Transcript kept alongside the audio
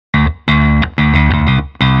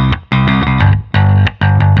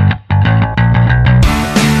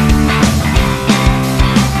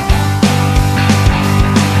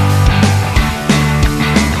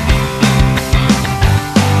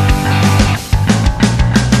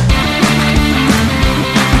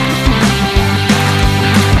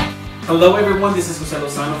Hello everyone, this is Jose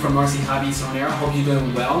Lozano from RC Hobbies on Air. I hope you're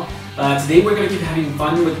doing well. Today we're going to keep having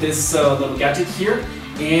fun with this little gadget here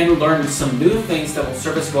and learn some new things that will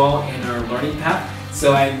serve us well in our learning path.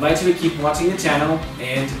 So I invite you to keep watching the channel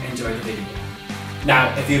and enjoy the video.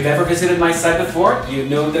 Now, if you've ever visited my site before, you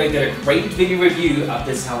know that I did a great video review of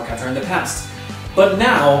this helicopter in the past. But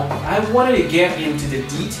now, I wanted to get into the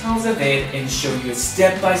details of it and show you a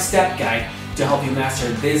step-by-step guide to help you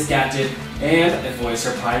master this gadget and avoid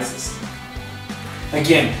surprises.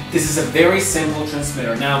 Again, this is a very simple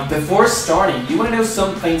transmitter. Now, before starting, you want to know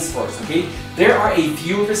some things first, okay? There are a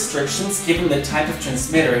few restrictions given the type of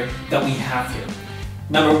transmitter that we have here.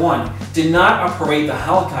 Number one, do not operate the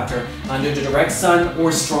helicopter under the direct sun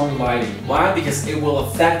or strong lighting. Why? Because it will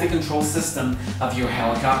affect the control system of your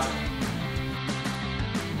helicopter.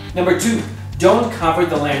 Number two, don't cover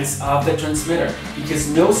the lens of the transmitter because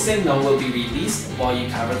no signal will be released while you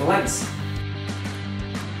cover the lens.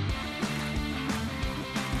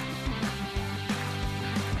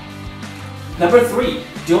 Number three,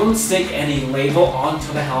 don't stick any label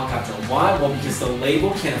onto the helicopter. Why? Well, because the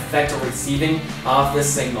label can affect the receiving of the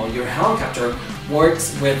signal. Your helicopter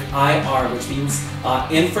works with IR, which means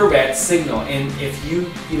infrared signal, and if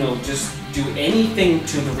you just do anything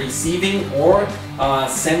to the receiving or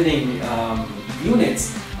sending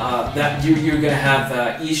units, that you're gonna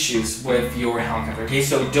have issues with your helicopter. Okay,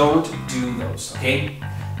 so don't do those. Okay.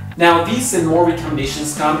 Now, these and more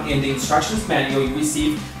recommendations come in the instructions manual you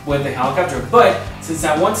receive with the helicopter, but since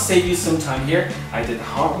I want to save you some time here, I did the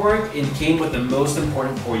hard work and came with the most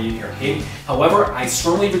important for you here, okay? However, I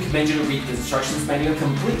strongly recommend you to read the instructions manual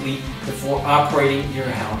completely before operating your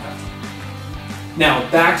helicopter.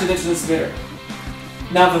 Now, back to the transmitter.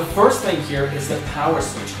 Now, the first thing here is the power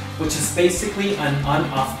switch, which is basically an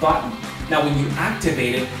on-off button. Now, when you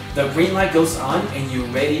activate it, the green light goes on and you're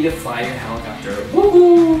ready to fly your helicopter.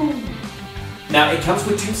 Woohoo! Now, it comes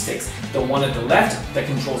with two sticks. The one at the left that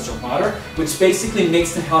controls the rudder, which basically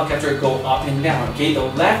makes the helicopter go up and down. Okay, the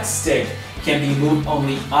left stick can be moved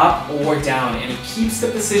only up or down, and it keeps the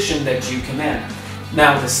position that you command.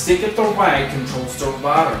 Now, the stick at the right controls the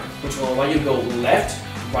rudder, which will allow you to go left,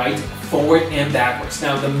 right, forward, and backwards.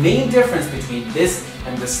 Now, the main difference between this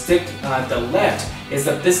and the stick at the left is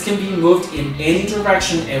that this can be moved in any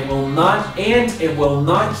direction and it will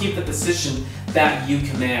not keep the position that you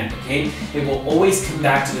command, okay? It will always come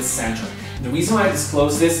back to the center. And the reason why I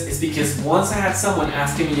disclose this is because once I had someone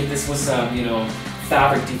asking me if this was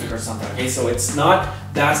fabric defect or something, okay? So it's not,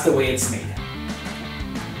 that's the way it's made.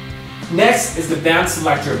 Next is the band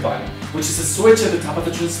selector button, which is a switch at the top of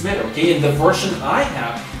the transmitter, okay? In the version I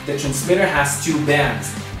have, the transmitter has two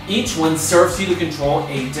bands. Each one serves you to control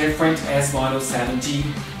a different S107G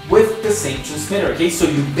with the same transmitter, okay? So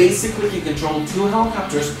you basically can control two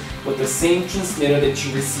helicopters with the same transmitter that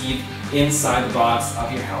you receive inside the box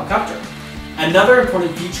of your helicopter. Another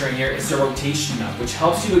important feature here is the rotation knob, which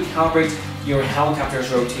helps you to calibrate your helicopter's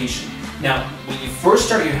rotation. Now, when you first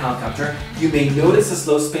start your helicopter, you may notice a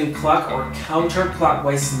slow spin clock or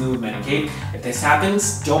counterclockwise movement, okay? If this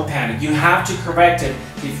happens, don't panic. You have to correct it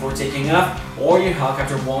before taking off or your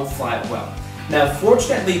helicopter won't fly well. Now,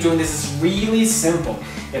 fortunately, doing this is really simple.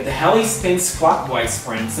 If the heli spins clockwise,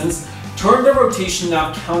 for instance, turn the rotation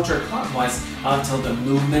knob counterclockwise until the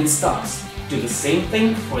movement stops. Do the same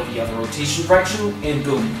thing for the other rotation direction and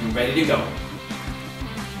boom, you're ready to go.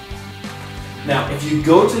 Now, if you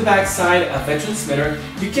go to the back side of the transmitter,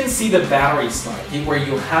 you can see the battery slot, okay, where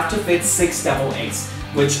you'll have to fit 6 AA8s,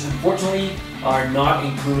 which unfortunately are not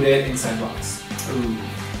included inside the box. Ooh.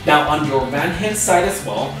 Now, on your right-hand side as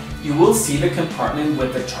well, you will see the compartment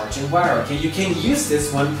with the charging wire. Okay, you can use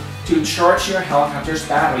this one to charge your helicopter's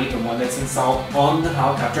battery, the one that's installed on the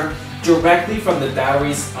helicopter, directly from the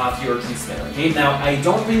batteries of your transmitter. Okay, now I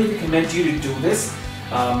don't really recommend you to do this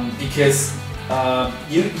because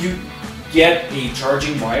you get a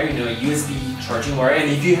charging wire, a USB charging wire, and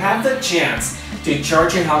if you have the chance to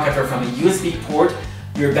charge your helicopter from a USB port,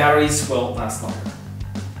 your batteries will last longer.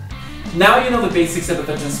 Now you know the basics of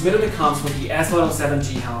the transmitter that comes with the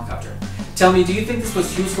S107G helicopter. Tell me, do you think this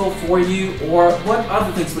was useful for you, or what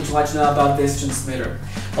other things would you like to know about this transmitter?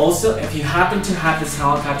 Also, if you happen to have this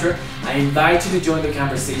helicopter, I invite you to join the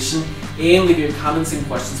conversation and leave your comments and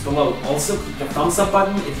questions below. Also, click the thumbs up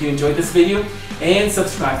button if you enjoyed this video and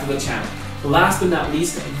subscribe to the channel. Last but not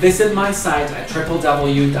least, visit my site at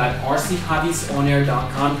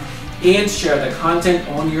www.rchobbiesOnAir.com and share the content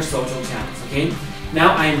on your social channels, okay?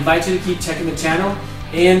 Now, I invite you to keep checking the channel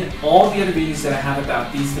and all the other videos that I have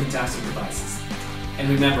about these fantastic devices. And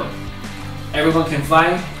remember, everyone can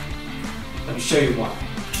fly. Let me show you why.